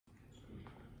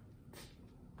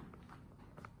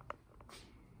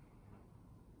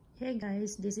Hey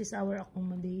guys, this is our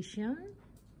accommodation.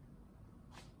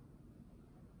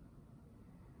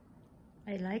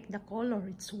 I like the color,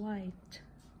 it's white.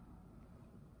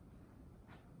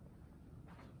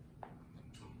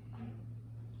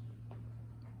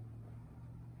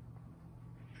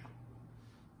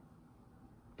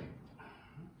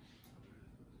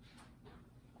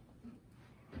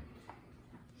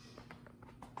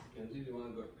 Kenzie, do you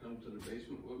want to come to the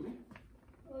basement with me?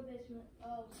 What basement?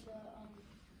 Oh,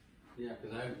 Yeah,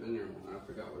 because I haven't been there. I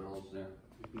forgot what all's there.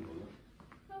 You can go look.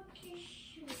 Okay,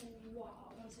 sure.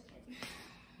 Wow, 1 second.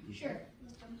 Sure.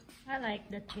 I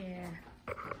like the chair.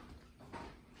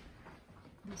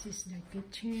 This is the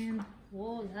kitchen.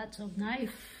 Whoa, lots of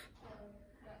knives.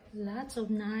 Lots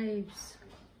of knives.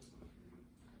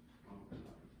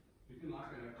 You can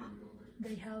lock it after we go there.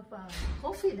 They have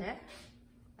coffee there.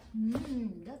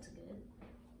 That's good.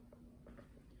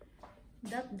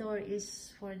 That door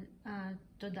is for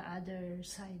to the other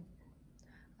side.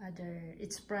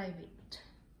 It's private.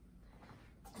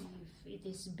 If it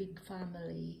is big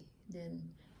family, then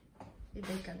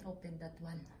they can open that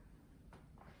one.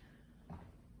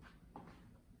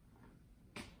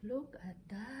 Look at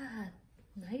that.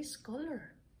 Nice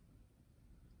color.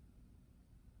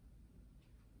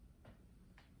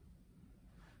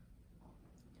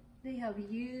 They have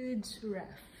huge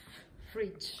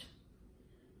fridge.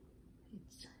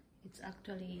 It's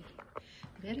actually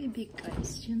very big,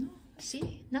 guys, you know.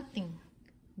 See, nothing.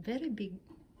 Very big.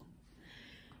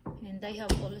 And I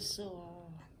have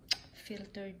also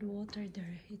filtered water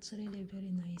there. It's really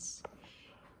very nice.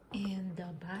 And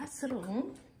the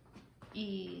bathroom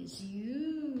is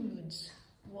huge.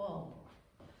 Wow.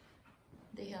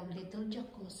 They have little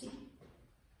jacuzzi.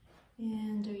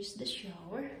 And there is the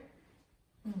shower.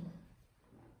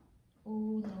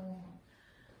 Oh no.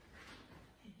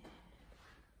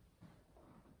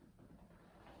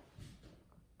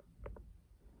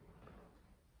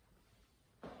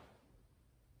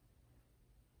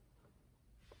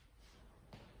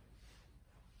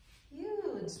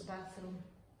 Huge bathroom.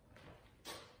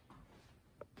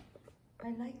 I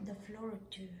like the floor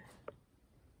too.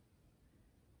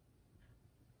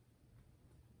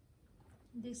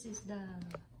 This is the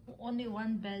only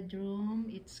one bedroom.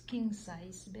 It's king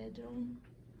size bedroom.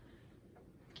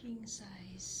 King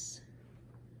size.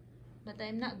 But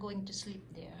I'm not going to sleep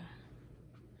there.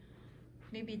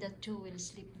 Maybe the two will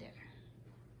sleep there.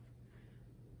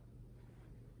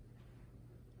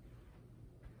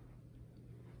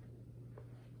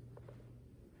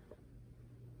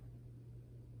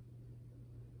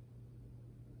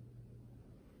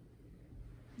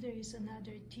 There is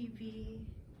another TV.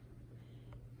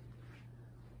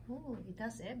 Oh, it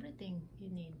has everything you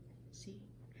need. See?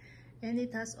 And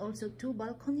it has also two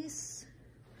balconies.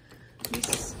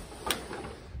 This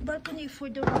balcony for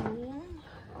the room.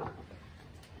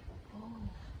 Oh,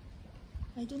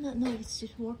 I do not know if it's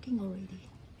just working already.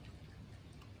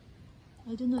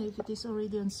 I don't know if it is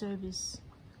already on service,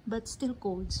 but still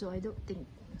cold, so I don't think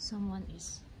someone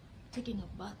is taking a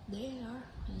bath there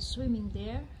and swimming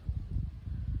there.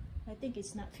 I think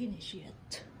it's not finished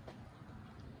yet.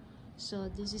 So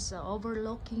this is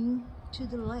overlooking to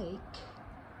the lake.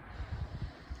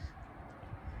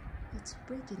 It's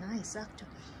pretty nice actually.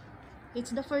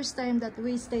 It's the first time that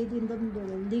we stayed in the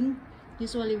building.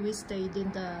 Usually we stayed in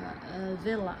the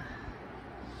villa.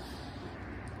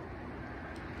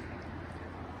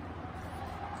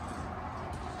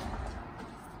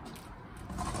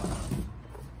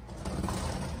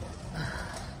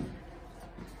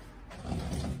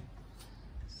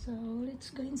 So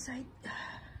let's go inside.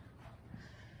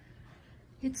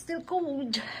 It's still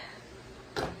cold.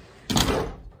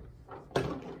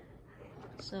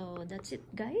 So that's it,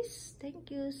 guys. Thank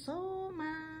you so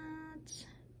much.